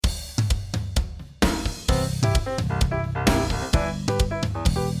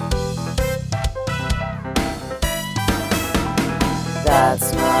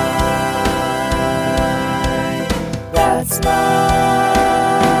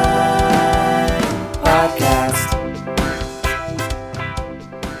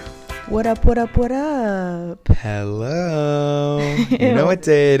What up, what up, what up? Hello. You know what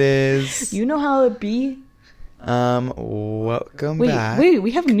day it is. You know how it be? Welcome back. Wait,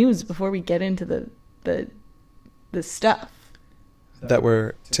 we have news before we get into the stuff. That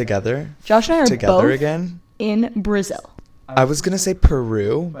we're together. Josh and I are together both again in Brazil. I was going to say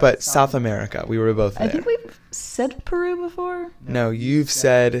Peru, but South America. We were both there. I think we've said Peru before. No, you've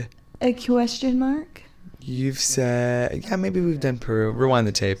said... A question mark? You've said... Yeah, maybe we've done Peru. Rewind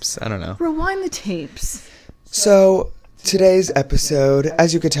the tapes. I don't know. Rewind the tapes. So, today's episode,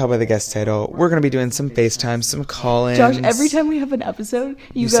 as you could tell by the guest title, we're going to be doing some FaceTime, some call-ins. Josh, every time we have an episode,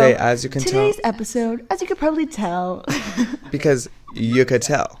 you go, say, as you can today's tell. episode, as you could probably tell. Because you could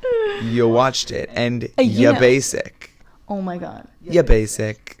tell. You watched it, and you you're know. basic. Oh my god. You're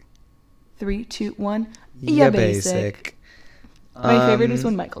basic. 3, 2, 1. You're basic. My favorite is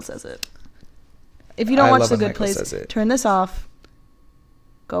when Michael says it. If you don't I watch love The when Good Michael Place, says it. turn this off.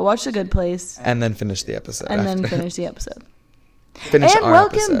 Go watch The Good Place. And then finish the episode. And then after. finish the episode. Finish And our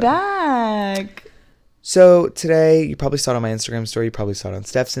welcome episode. back. So today, you probably saw it on my Instagram story. You probably saw it on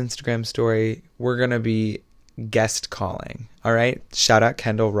Steph's Instagram story. We're going to be guest calling. All right? Shout out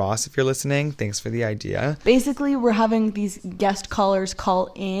Kendall Ross if you're listening. Thanks for the idea. Basically, we're having these guest callers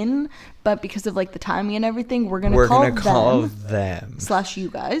call in, but because of like the timing and everything, we're going to call them. / you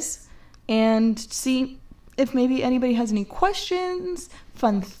guys and see if maybe anybody has any questions,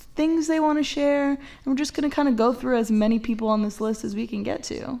 fun things they want to share. And we're just going to kind of go through as many people on this list as we can get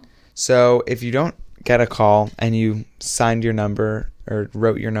to. So if you don't get a call and you signed your number or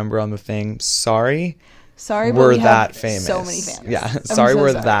wrote your number on the thing, sorry. Sorry, but we're we have that famous. So many fans. Yeah, I'm sorry, so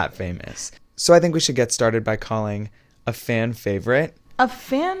we're sorry. that famous. So I think we should get started by calling a fan favorite. A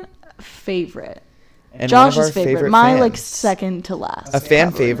fan favorite. And Josh's one of our favorite. My fans. like second to last. A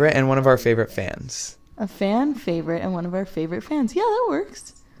fan probably. favorite and one of our favorite fans. A fan favorite and one of our favorite fans. Yeah, that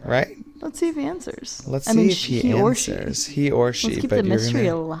works. Right? Let's see if he answers. Let's I see mean, if he or answers. He or she. Let's keep but the you're mystery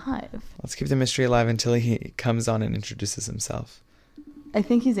gonna- alive. Let's keep the mystery alive until he comes on and introduces himself. I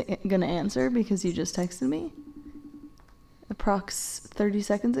think he's going to answer because you just texted me. Approx 30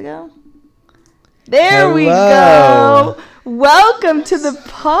 seconds ago. There we Hello. go. Welcome to the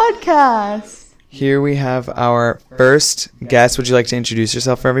podcast. Here we have our first guest. Would you like to introduce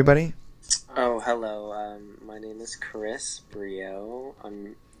yourself for everybody? Oh, hello. My name is Chris Brio.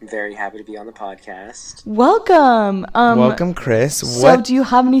 I'm very happy to be on the podcast. Welcome. Welcome, Chris. So do you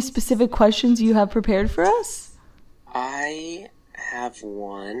have any specific questions you have prepared for us? I have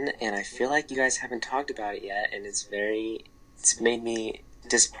one, and I feel like you guys haven't talked about it yet, and it's made me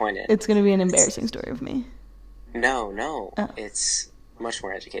disappointed. It's going to be an embarrassing story of me. No. Oh. It's much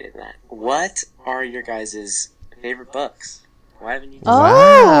more educated than that. What are your guys' favorite books? Why haven't you just...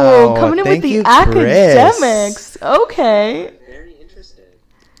 Oh, Wow, coming in with thank the you, Chris. academics. Okay. I'm very interested.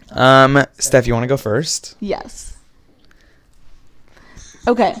 Steph, you want to go first? Yes.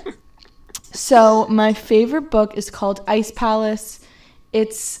 Okay. So my favorite book is called Ice Palace.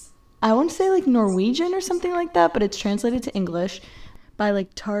 It's, I want to say like Norwegian or something like that, but it's translated to English by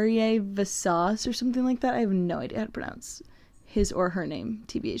like Tarjei Vesaas or something like that. I have no idea how to pronounce his or her name.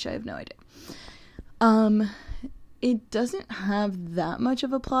 TBH, I have no idea. It doesn't have that much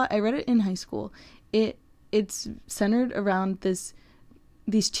of a plot. I read it in high school. It's centered around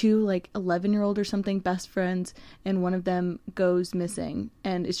these two like 11-year-old or something best friends, and one of them goes missing,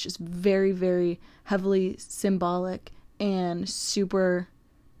 and it's just very, very heavily symbolic and super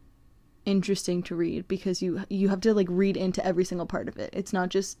interesting to read because you have to like read into every single part of it. It's not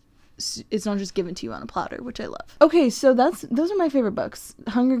just given to you on a platter, which I love. Okay, so those are my favorite books.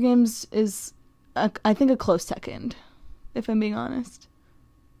 Hunger Games is I think a close second, if I'm being honest.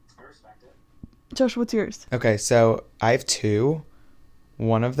 I respect it. Josh, what's yours? Okay, so I have two.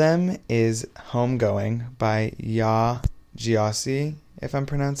 One of them is Homegoing by Ya Gyasi, if I'm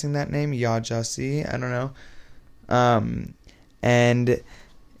pronouncing that name. Ya Gyasi, I don't know. And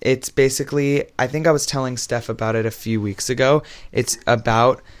it's basically, I think I was telling Steph about it a few weeks ago. It's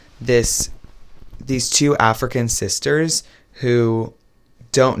about these two African sisters who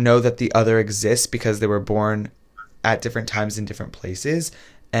don't know that the other exists because they were born at different times in different places.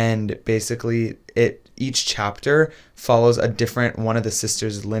 And basically each chapter follows a different one of the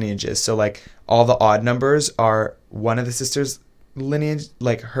sisters' lineages. So like all the odd numbers are one of the sisters' lineage,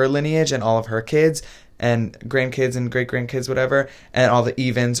 like her lineage and all of her kids and grandkids and great-grandkids, whatever. And all the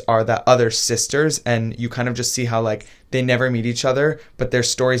evens are that other sisters. And you kind of just see how like they never meet each other, but their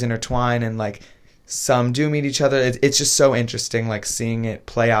stories intertwine and like some do meet each other. It's just so interesting, like seeing it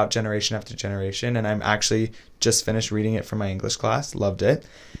play out generation after generation. And I'm actually just finished reading it for my English class. Loved it.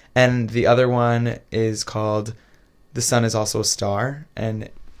 And the other one is called The Sun Is Also a Star. And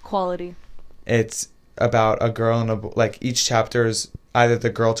Quality. It's about a girl and like each chapter is either the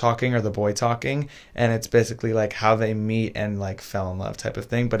girl talking or the boy talking, and it's basically like how they meet and like fell in love type of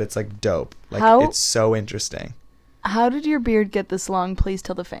thing, but it's like dope. Like it's so interesting. How did your beard get this long? Please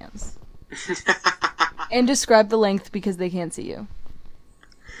tell the fans. And describe the length because they can't see you.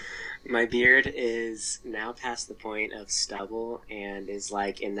 My beard is now past the point of stubble and is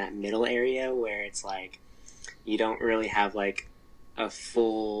like in that middle area where it's like you don't really have like a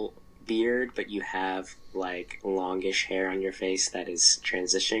full beard, but you have like longish hair on your face that is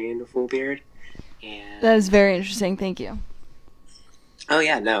transitioning into full beard. And that is very interesting. Thank you. Oh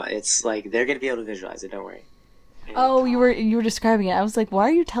yeah, no, it's like they're gonna be able to visualize it. Don't worry. And oh, you were describing it. I was like, why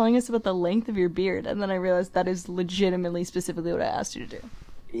are you telling us about the length of your beard? And then I realized that is legitimately specifically what I asked you to do.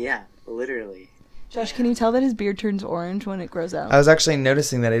 Yeah, literally. Josh, can you tell that his beard turns orange when it grows out? I was actually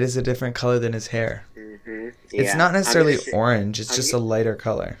noticing that it is a different color than his hair. Mm-hmm. It's not necessarily orange. It's just a lighter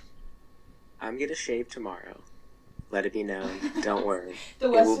color. I'm gonna shave tomorrow. Let it be known. Don't worry. The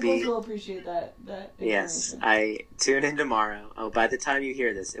Westables will appreciate that. Yes, I tune in tomorrow. Oh, by the time you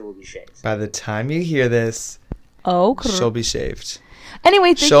hear this, it will be shaved. By the time you hear this, she'll be shaved. Anyway,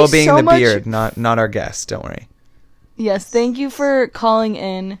 thank you she'll so being the much. beard, not our guest. Don't worry. Yes, thank you for calling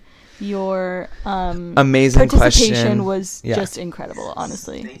in. Your amazing participation question was just incredible,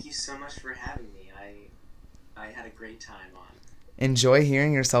 honestly. Thank you so much for having me. I had a great time on. Enjoy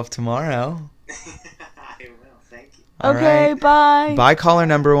hearing yourself tomorrow. I will. Thank you. Okay, bye. Bye, caller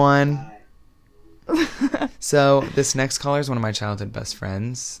number 1. Bye. So this next caller is one of my childhood best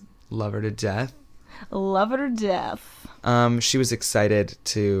friends. Love her to death. Love her to death. She was excited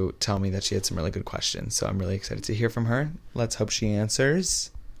to tell me that she had some really good questions, so I'm really excited to hear from her. Let's hope she answers.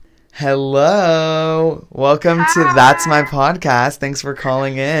 Hello. Welcome to That's My Podcast. Thanks for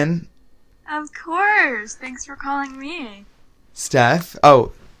calling in. Of course. Thanks for calling me. Steph.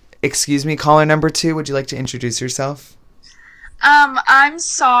 Oh, excuse me, caller number 2. Would you like to introduce yourself? I'm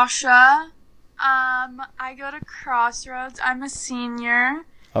Sasha. I go to Crossroads. I'm a senior.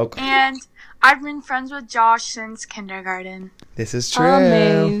 Okay. And I've been friends with Josh since kindergarten. This is true.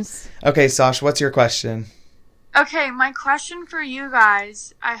 Amaze. Okay, Sasha, what's your question? Okay, my question for you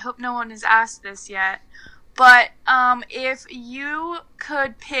guys, I hope no one has asked this yet, but if you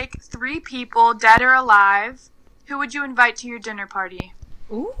could pick 3 people, dead or alive, who would you invite to your dinner party?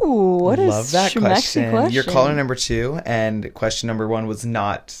 Ooh, what a Love that question. You're caller number 2, and question number 1 was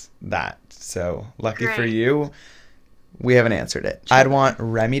not that. So, lucky for you, we haven't answered it. I'd want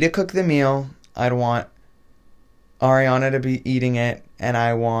Remy to cook the meal, I'd want Ariana to be eating it, and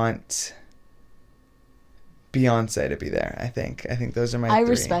I want Beyonce to be there. I think those are my 3. I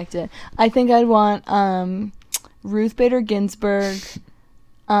respect it. I think I'd want Ruth Bader Ginsburg.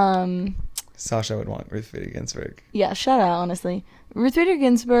 Sasha would want Ruth Bader Ginsburg. Yeah, shout out, honestly. Ruth Bader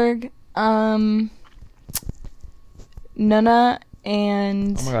Ginsburg, Nana,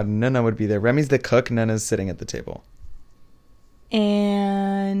 and... Oh my god, Nana would be there. Remy's the cook, Nana's sitting at the table.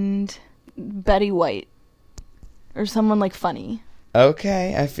 And Betty White. Or someone, like, funny.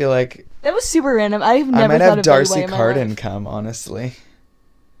 Okay, I feel like... That was super random. I've never I might thought have of Darcy Betty White in my Carden life. come, honestly.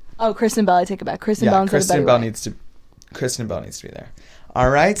 Oh, Kristen Bell, I take it back. Kristen Bell instead of Betty White. Kristen Bell needs to be there. All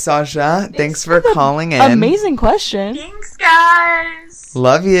right, Sasha, thanks for calling in. Amazing question. Thanks, guys.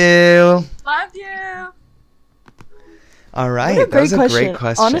 Love you. Love you. All right, That was a great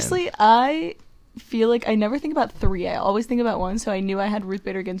question. Honestly, I feel like I never think about 3. I always think about 1, so I knew I had Ruth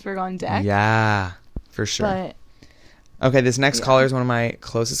Bader Ginsburg on deck. Yeah, for sure. But okay, this next caller is one of my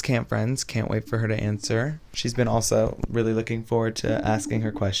closest camp friends. Can't wait for her to answer. She's been also really looking forward to asking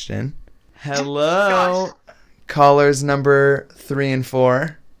her question. Hello. Callers number 3 and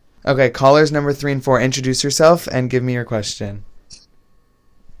 4. Okay, callers number 3 and 4. Introduce yourself and give me your question.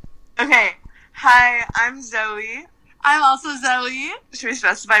 Okay. Hi, I'm Zoe. I'm also Zoe. Should we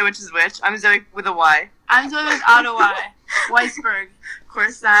specify which is which? I'm Zoe with a Y. I'm Zoe without a Y. Weisberg.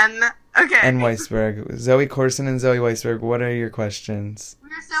 Corson. Okay. And Weisberg. Zoe Corson and Zoe Weisberg, what are your questions?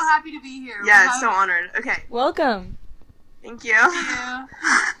 We're so happy to be here. Yeah, so honored. Okay. welcome. Thank you.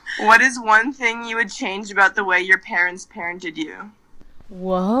 What is one thing you would change about the way your parents parented you?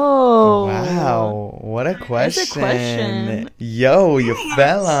 Whoa. Wow, what a question. That's a question. Yo, you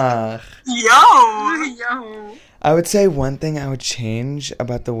fella. Yo. I would say one thing I would change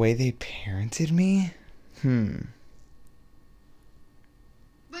about the way they parented me.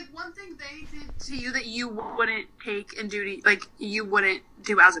 Like one thing they did to you that you wouldn't take and do to, like you wouldn't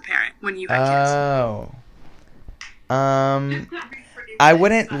do as a parent when you had kids. Oh. I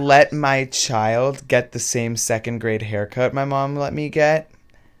wouldn't let my child get the same second grade haircut my mom let me get.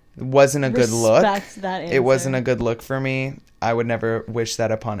 wasn't a good look. Respect that answer. It wasn't a good look for me. I would never wish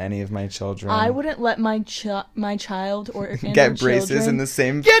that upon any of my children. I wouldn't let my child or get braces in the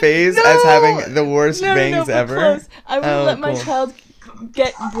same phase as having the worst bangs ever. Close. I wouldn't let my cool. child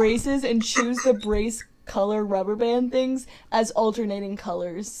get braces and choose the brace color rubber band things as alternating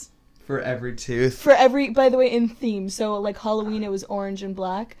colors. For every tooth. By the way, in theme. So like Halloween, it was orange and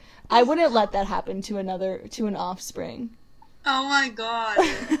black. I wouldn't let that happen to an offspring. Oh my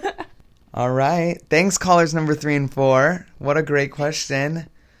god. All right. Thanks, callers number 3 and 4. What a great question.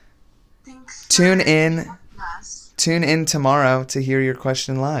 Thanks. Tune in tomorrow to hear your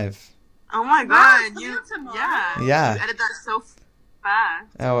question live. Oh my god. You Yeah. edit that so fast.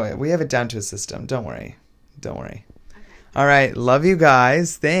 Oh, we have it down to a system. Don't worry. Okay. All right. Love you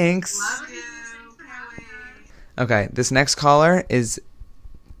guys. Thanks. Love you. Can't wait. Okay. This next caller is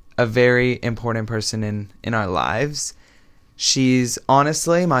a very important person in our lives. She's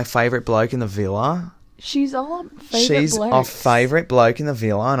honestly my favorite bloke in the villa. She's our favorite She's bloke. our favorite bloke in the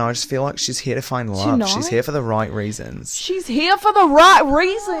villa, and I just feel like she's here to find love. not? She's here for the right reasons. She's here for the right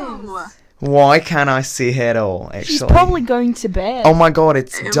reasons. Why can't I see her at all, actually? She's probably going to bed. Oh my god,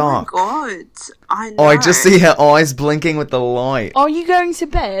 it's dark. Oh my god. I know. I just see her eyes blinking with the light. Are you going to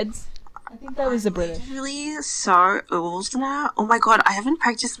bed? I think that was a British. Really so old now. Oh my god, I haven't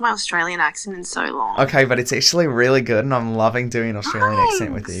practiced my Australian accent in so long. Okay, but it's actually really good, and I'm loving doing an Australian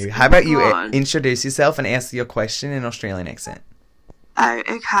accent with you. How Oh my about you God. introduce yourself and ask your question in Australian accent? Oh,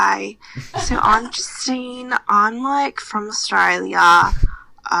 okay. So I'm Justine. I'm like from Australia.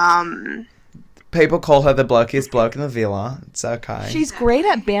 People call her the blokiest bloke in the villa. It's okay. She's great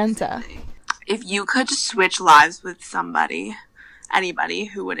at banter. If you could just switch lives with somebody, anybody,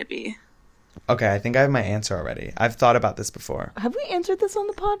 who would it be? Okay, I think I have my answer already. I've thought about this before. Have we answered this on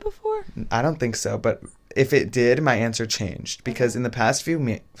the pod before? I don't think so, but if it did, my answer changed. Because in the past few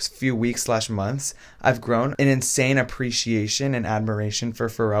weeks/months, I've grown an insane appreciation and admiration for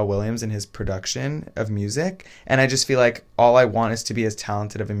Pharrell Williams and his production of music. And I just feel like all I want is to be as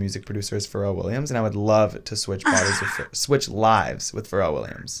talented of a music producer as Pharrell Williams. And I would love to switch lives with Pharrell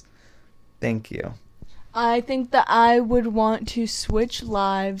Williams. Thank you. I think that I would want to switch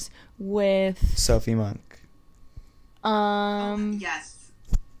lives with Sophie Monk. Yes.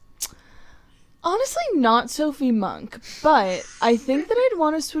 Honestly, not Sophie Monk, but I think that I'd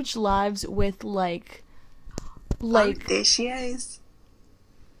want to switch lives with like There she is.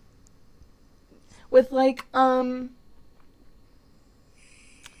 with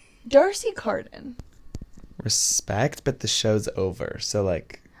Darcy Carden. Respect, but the show's over. So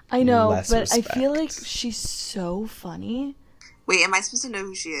like I know, less but I feel like respect. she's so funny. Wait, am I supposed to know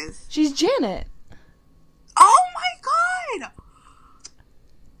who she is? She's Janet. Oh my god!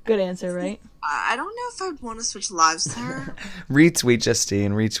 Good answer, right? I don't know if I'd want to switch lives with her. Retweet,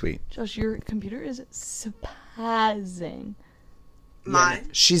 Justine. Retweet. Josh, your computer is spazzing. Mine?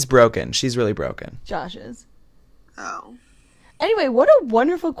 She's broken. She's really broken. Josh's. Oh. Anyway, what a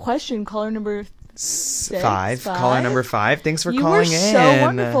wonderful question, caller number 5. Caller number 5. Thanks for you calling were in. so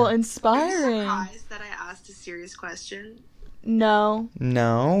wonderful, inspiring. Surprised that I asked a serious question. No.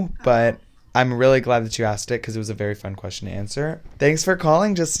 No, but I'm really glad that you asked it because it was a very fun question to answer. Thanks for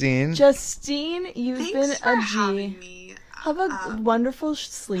calling, Justine. Justine, you've Thanks been for a having G. me. Have a wonderful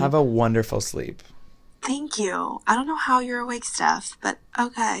sleep. Have a wonderful sleep. Thank you. I don't know how you're awake, Steph, but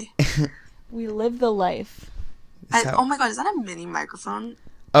okay. We live the life. Oh my god, is that a mini microphone?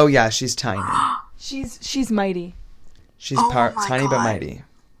 Oh yeah, she's tiny. She's mighty. She's Oh my tiny but God. mighty.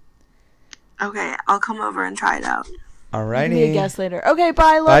 Okay, I'll come over and try it out. Alrighty. Be a guest later. Okay,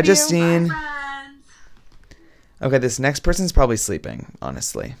 bye. Love Bye, you. Justine. Friends. Okay, this next person's probably sleeping,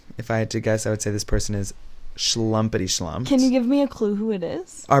 honestly. If I had to guess, I would say this person is schlumpity schlumped. Can you give me a clue who it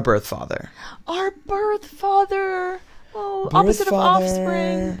is? Our birth father. Our birth father. Oh, opposite of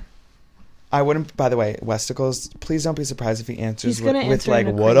offspring. I wouldn't, by the way, Westicles, please don't be surprised if he answers He's gonna with answer like,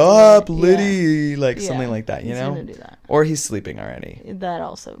 in a what crazy up, way. Liddy? Like Yeah, something like that, you he's know? gonna do that. Or he's sleeping already. That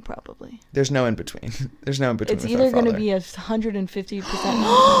also probably. There's no in between. There's no in between It's with either our going to father. be 150%.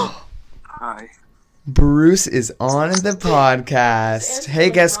 Hi. Bruce is on the podcast. Hey,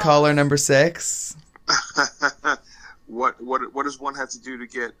 guest caller number 6. What does one have to do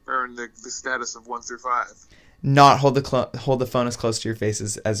to earn the status of 1 through 5? Not hold the phone as close to your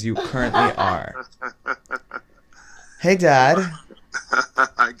face as you currently are. Hey, Dad.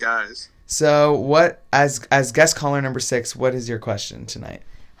 Hi, guys. So, what as guest caller number 6? What is your question tonight?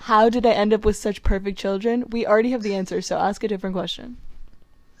 How did I end up with such perfect children? We already have the answer, so ask a different question.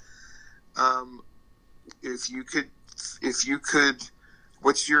 If you could,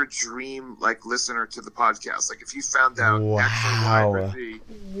 what's your dream listener to the podcast? Like if you found out actually Wow. why Ricky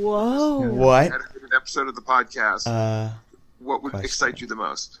Whoa. What? Had an episode of the podcast. What would question. excite you the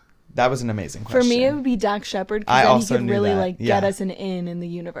most? That was an amazing For question. me, it would be Dak Shepard, I because then also he could knew really that. get us an in the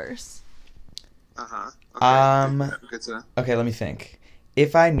universe. Okay. Good to know. Okay, let me think.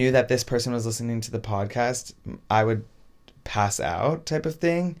 If I knew that this person was listening to the podcast, I would pass out type of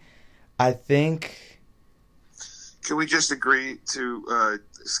thing. I think... Can we just agree to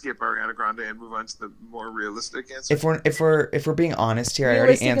skip Ariana Grande and move on to the more realistic answer? If we're being honest here, I already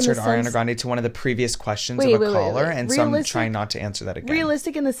Realistic in the answered sense- Ariana Grande to one of the previous questions Wait, of a caller, wait. and so I'm Realistic- trying not to answer that again.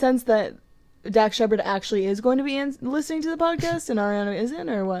 Realistic in the sense that Dak Shepard actually is going to be listening to the podcast and Ariana isn't,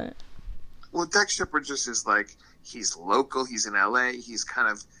 or what? Well, Dak Shepard just is like, he's local, he's in LA, he's kind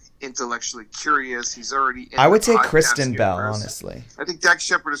of intellectually curious, he's already in I would the say podcast Kristen Bell, universe. honestly. I think Dak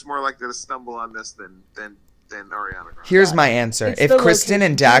Shepard is more likely to stumble on this than Ariana Grande. Here's my answer. It's If the Kristen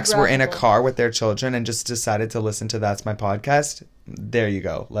location, and Dax were in a geographical. car with their children and just decided to listen to That's My Podcast, there you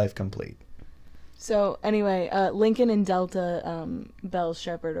go. Life complete. So, anyway, Lincoln and Delta Bell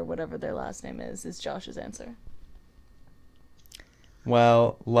Shepard, or whatever their last name is Josh's answer.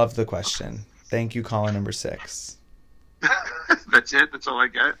 Well, love the question. Thank you, caller number 6. That's it? That's all I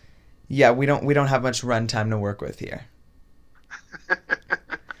got? Yeah, we don't have much runtime to work with here.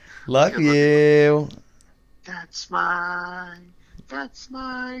 Love Good luck. you. That's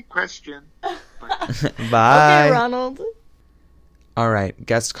my question. Bye. Okay, Ronald. All right,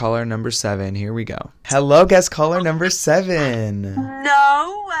 guest caller number 7. Here we go. Hello, guest caller number 7.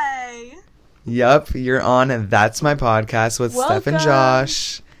 No way. Yup, you're on That's My Podcast with Steph and Welcome.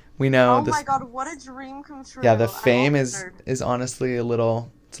 Josh. We know Oh this. my god, what a dream come true. Yeah, the I'm fame all is honored. honestly a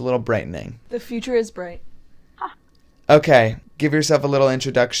little brightening. The future is bright. Okay, give yourself a little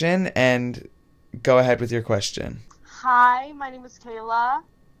introduction and go ahead with your question. Hi, my name is Kayla.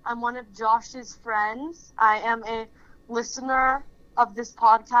 I'm one of Josh's friends. I am a listener of this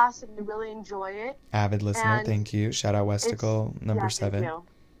podcast and I really enjoy it. Avid listener, And thank you. Shout out Westicle number Yeah, 7. thank you.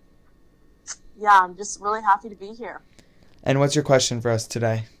 Yeah, I'm just really happy to be here. And what's your question for us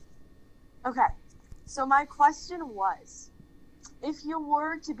today? Okay, so my question was, if you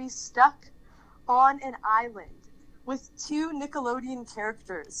were to be stuck on an island with 2 Nickelodeon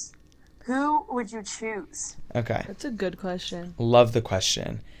characters, who would you choose? Okay, That's a good question. love the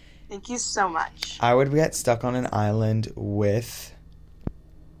question. Thank you so much. I would get stuck on an island with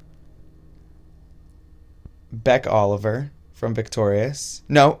Beck Oliver from Victorious.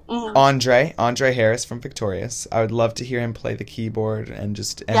 No, Mhm. Andre Harris from Victorious. I would love to hear him play the keyboard and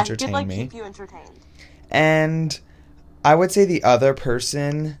just Yeah, he entertain could, like, me. keep you entertained. And I would say the other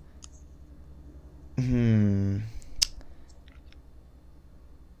person.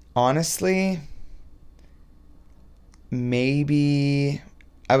 Honestly, maybe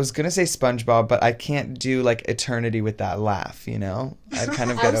I was gonna say SpongeBob, but I can't do like eternity with that laugh. You know, I'd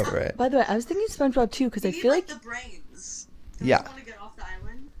kind of get over it. By the way, I was thinking SpongeBob too, because I feel like the brains. Yeah. Want to get off the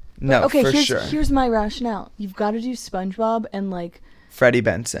island? No, okay, for here's sure. here's my rationale. You've got to do SpongeBob and like Freddie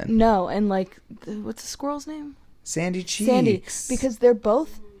Benson, no, and like what's the squirrel's name? Sandy Cheeks, Sandy, because they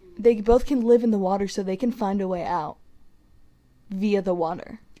both can live in the water, so they can find a way out via the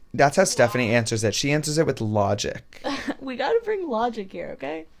water. that's how Stephanie answers it. She answers it with logic. We got to bring logic here,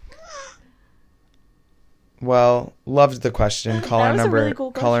 okay? Well, loved the question. Caller was a number really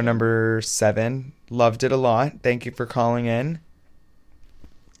cool caller question. number 7. Loved it a lot. Thank you for calling in.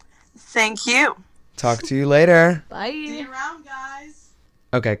 Thank you. Talk to you later. Bye. around, guys.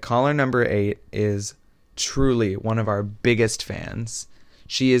 Okay, caller number 8 is truly one of our biggest fans.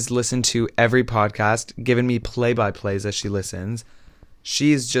 She has listened to every podcast, given me play-by-plays as she listens.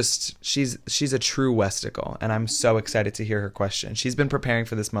 She's a true Westicle, and I'm so excited to hear her question. She's been preparing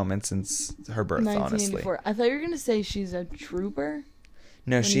for this moment since her birth, honestly. 1984. I thought you were gonna say she's a trooper.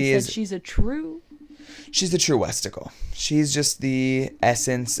 No, When she you is. said she's a true. She's the true Westicle. She's just the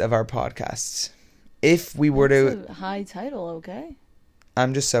essence of our podcast. If we were to, That's a high title, okay?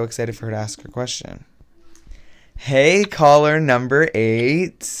 I'm just so excited for her to ask her question. Hey, caller number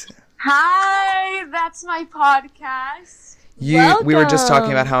 8. Hi, that's my podcast. We were just talking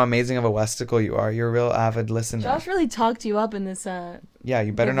Welcome. about how amazing of a Westicle you are. You're a real avid listener. Josh really talked you up in this. Yeah,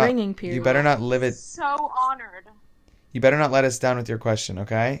 you better the not. ringing period. You better not live it. So honored. You better not let us down with your question,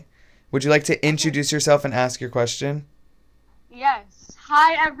 okay? Would you like to introduce yourself and ask your question? Yes.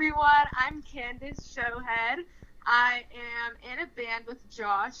 Hi, everyone. I'm Candace Showhead. I am in a band with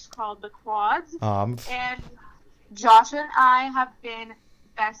Josh called The Quads. And Josh and I have been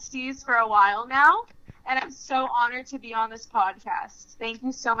besties for a while now. And I'm so honored to be on this podcast. Thank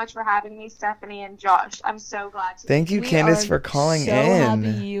you so much for having me, Stephanie and Josh. I'm so glad to Thank you, We Candace, are for calling so in.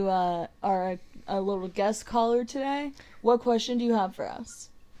 happy you are a little guest caller today. What question do you have for us?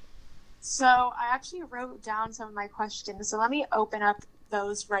 So I actually wrote down some of my questions. So let me open up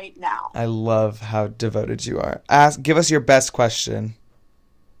those right now. I love how devoted you are. Give us your best question.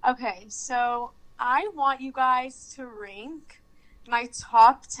 Okay, so I want you guys to rank my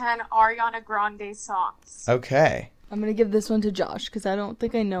top 10 Ariana Grande songs. Okay. I'm gonna give this one to Josh because I don't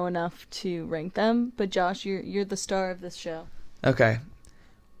think I know enough to rank them. But Josh, you're the star of this show. Okay.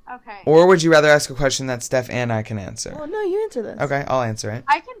 Okay. Or would you rather ask a question that Steph and I can answer? Well, no, you answer this. Okay, I'll answer it.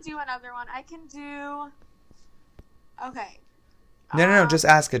 I can do another one. I can do. Okay. No, just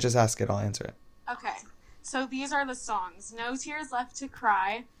ask it. Just ask it. I'll answer it. Okay. So these are the songs: No Tears Left to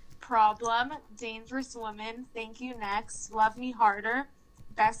Cry, Problem, Dangerous Woman, Thank You Next, Love Me Harder,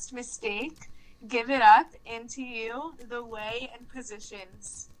 Best Mistake, Give It Up, Into You, The Way, and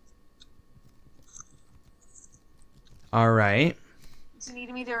Positions. All right. Do you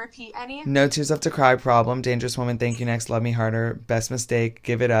need me to repeat any? No Tears Left to Cry, Problem, Dangerous Woman, Thank You Next, Love Me Harder, Best Mistake,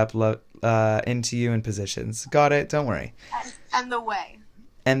 Give It Up, Into You, and Positions. Got it. Don't worry. And The Way.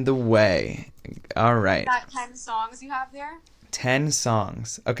 And The Way. All right. That 10 songs you have there? 10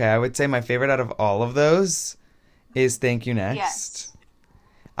 songs. Okay, I would say my favorite out of all of those is Thank You Next. Yes.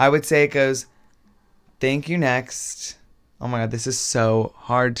 I would say it goes Thank You Next. Oh my god, this is so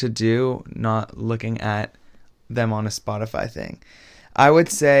hard to do not looking at them on a Spotify thing. I would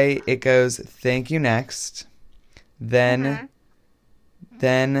say it goes Thank You Next, then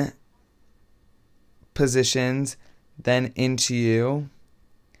Positions, then Into You,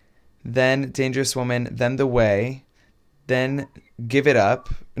 then Dangerous Woman, then The Way, then Give It Up.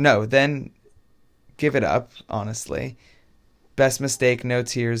 No, then Give It Up, honestly. Best Mistake, No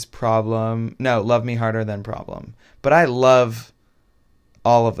Tears, Problem. No, Love Me Harder Than Problem. But I love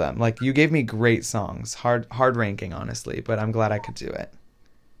all of them. Like, you gave me great songs. Hard ranking, honestly, but I'm glad I could do it.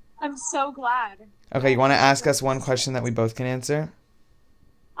 I'm so glad. Okay, you want to ask us one question that we both can answer?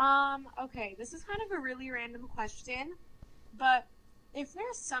 Okay, this is kind of a really random question, but if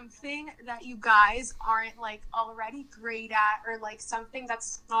there's something that you guys aren't, like, already great at, or, like, something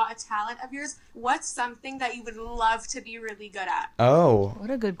that's not a talent of yours, what's something that you would love to be really good at? Oh. What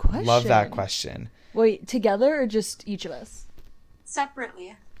a good question. Love that question. Wait, together or just each of us?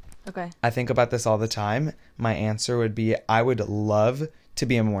 Separately. Okay. I think about this all the time. My answer would be I would love to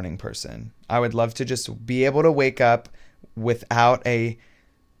be a morning person. I would love to just be able to wake up without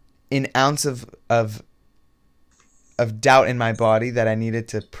an ounce of doubt in my body that I needed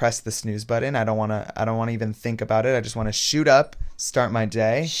to press the snooze button. I don't want to even think about it. I just want to shoot up, start my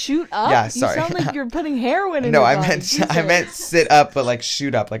day. Shoot up? Yeah, sorry. You sound like you're putting heroin in No, your I body. meant Jesus. I meant sit up, but like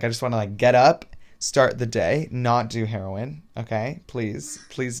shoot up. Like I just want to like get up, start the day, not do heroin. Okay, please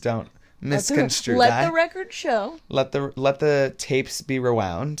don't misconstrue Let that. the record show. Let the tapes be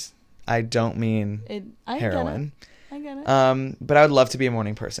rewound. I don't mean heroin. I get it. But I would love to be a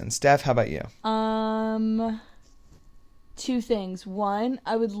morning person. Steph, how about you? Two things. One,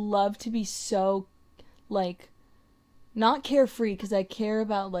 I would love to be so, like, not carefree because I care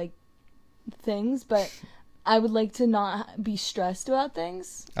about, like, things, but I would like to not be stressed about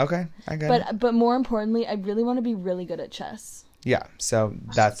things. Okay, I get it. But more importantly, I really want to be really good at chess. Yeah, so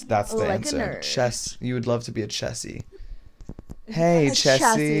that's the Like a answer. nerd. Chess. You would love to be a chessy. Hey, A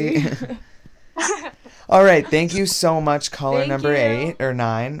Chessy. chassis. All right, thank you so much, caller Thank number you. 8 or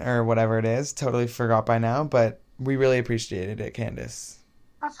 9 or whatever it is. Totally forgot by now, but we really appreciated it, Candace.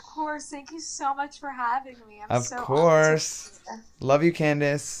 Of course. Thank you so much for having me. I'm Of so course. honored. Love you,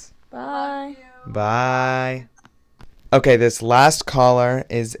 Candace. Bye. Bye. Okay, this last caller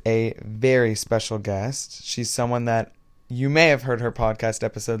is a very special guest. She's someone that you may have heard her podcast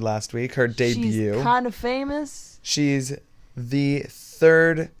episode last week, her debut. She's kind of famous. She's the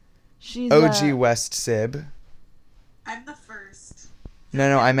third She's OG West Sib. I'm the first.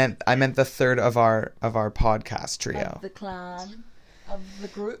 No, I meant the third of our podcast trio. of the clan of the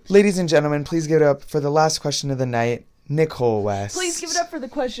group. Ladies and gentlemen, please give it up for the last question of the night, Nicole West. Please give it up for the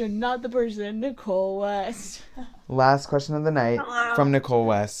question, not the person, Nicole West. Last question of the night Hello. from Nicole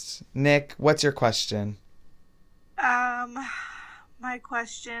West. Nick, what's your question? My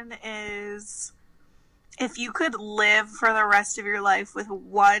question is, if you could live for the rest of your life with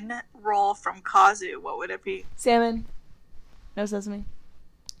one role from Kazu, what would it be? Salmon. No sesame.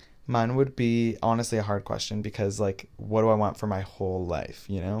 Mine would be honestly a hard question because, like, what do I want for my whole life,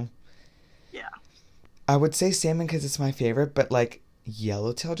 you know? Yeah. I would say salmon because it's my favorite, but, like,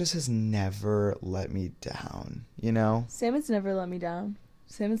 Yellowtail just has never let me down, you know? Salmon's never let me down.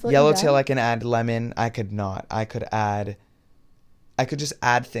 Salmon's let me Yellowtail, down. I can add lemon. I could not. I could just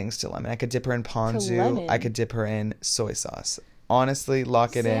add things to lemon. I could dip her in ponzu. lemon? I could dip her in soy sauce. Honestly,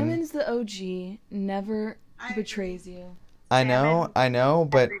 lock it in. Salmon's the OG. Never betrays you. I know,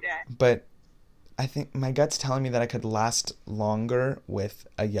 but every day. but I think my gut's telling me that I could last longer with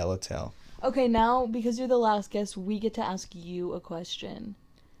a yellowtail. Okay, now, because you're the last guest, we get to ask you a question.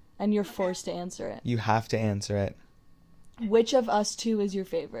 And you're forced to answer it. You have to answer it. Which of us two is your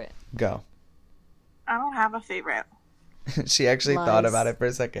favorite? Go. I don't have a favorite. She actually thought Lies. about it for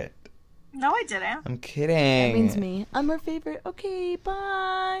a second. No, I didn't. I'm kidding. That means me. I'm her favorite. Okay,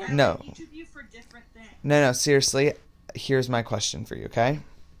 bye. No. Each of you for different things. No, seriously. Here's my question for you, okay?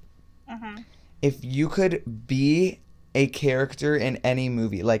 Mm-hmm. If you could be a character in any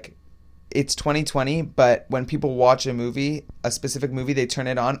movie, like, it's 2020, but when people watch a movie, a specific movie, they turn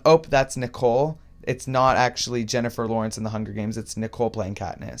it on. Oh, that's Nicole. It's not actually Jennifer Lawrence in The Hunger Games. It's Nicole playing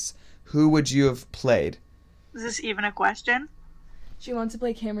Katniss. Who would you have played? Is this even a question? She wants to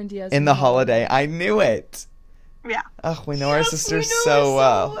play Cameron Diaz. In The Holiday. I knew it. Yeah. Ugh, we know our sisters so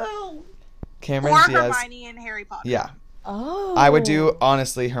well. Cameron Or Diaz. Hermione and Harry Potter. Yeah. Oh. I would do,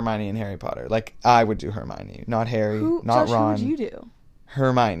 honestly, Hermione and Harry Potter. Like, I would do Hermione. Not Harry. Not Josh, Ron. Who would you do?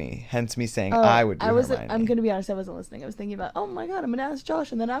 Hermione. Hence me saying Oh, I would do Hermione. I'm going to be honest, I wasn't listening. I was thinking about, oh my god, I'm going to ask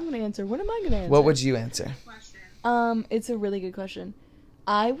Josh, and then I'm going to answer. What am I going to answer? What would you answer? It's a really good question.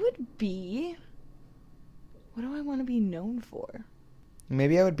 I would be... What do I want to be known for?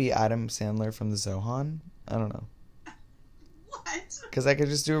 Maybe I would be Adam Sandler from the Zohan. I don't know. What? Because I could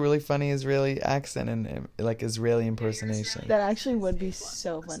just do a really funny Israeli accent and like Israeli impersonation. That actually would be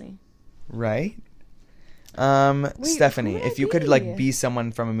so funny. Right? Wait, Stephanie, who would I if you could be? like be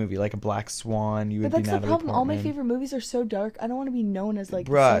someone from a movie, like a Black Swan, you would But be that's the Natalie problem. All my Portman. favorite movies are so dark. I don't want to be known as like.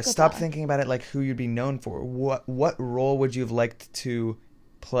 a Bruh, stop psychopath. thinking about it like who you'd be known for. What role would you have liked to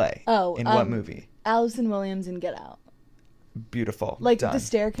play? Oh, in what movie? Allison Williams in Get Out. Beautiful. Like Done. the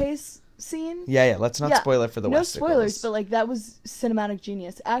staircase scene. Yeah. Let's not spoil it for the No Westicles. spoilers, but like that was cinematic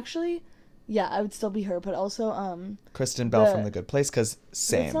genius. Actually, yeah, I would still be her, but also Kristen Bell the- from The Good Place, because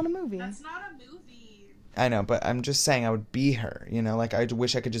same. It's not a movie. That's not a movie. I know, but I'm just saying I would be her. You know, like I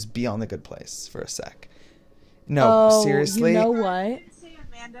wish I could just be on The Good Place for a sec. No, Oh, seriously. You know I what? did say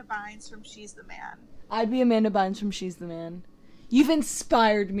Amanda Bynes from She's the Man. I'd be Amanda Bynes from She's the Man. You've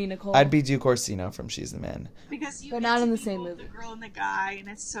inspired me, Nicole. I'd be Duke Orsino from She's the Man. Because you But get not to in the be same both movie. the girl and the guy, and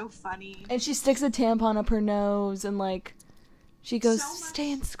it's so funny. And she sticks a tampon up her nose, and like, she goes, So much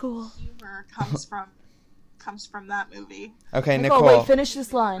 "Stay in school." Humor comes from that movie. Okay, Nicole, Nicole. wait, finish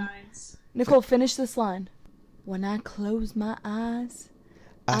this line. Bynes. Nicole, finish this line. When I close my eyes,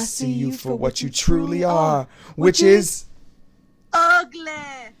 I see you for what you truly are, which which is Ugly.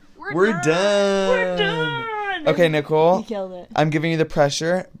 we're done. We're done. Okay, Nicole. you killed it. I'm giving you the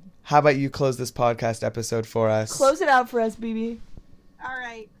pressure. How about you close this podcast episode for us? Close it out for us, BB. All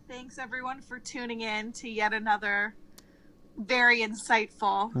right. Thanks everyone for tuning in to yet another very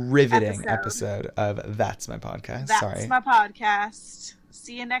insightful, Riveting episode of That's My Podcast. That's Sorry. my podcast.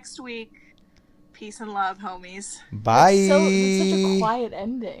 See you next week. Peace and love, homies. Bye. That's such a quiet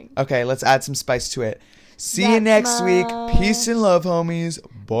ending. Okay, let's add some spice to it. See you That's next week. my- Peace and love, homies.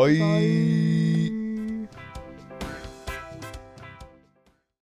 Bye. Bye.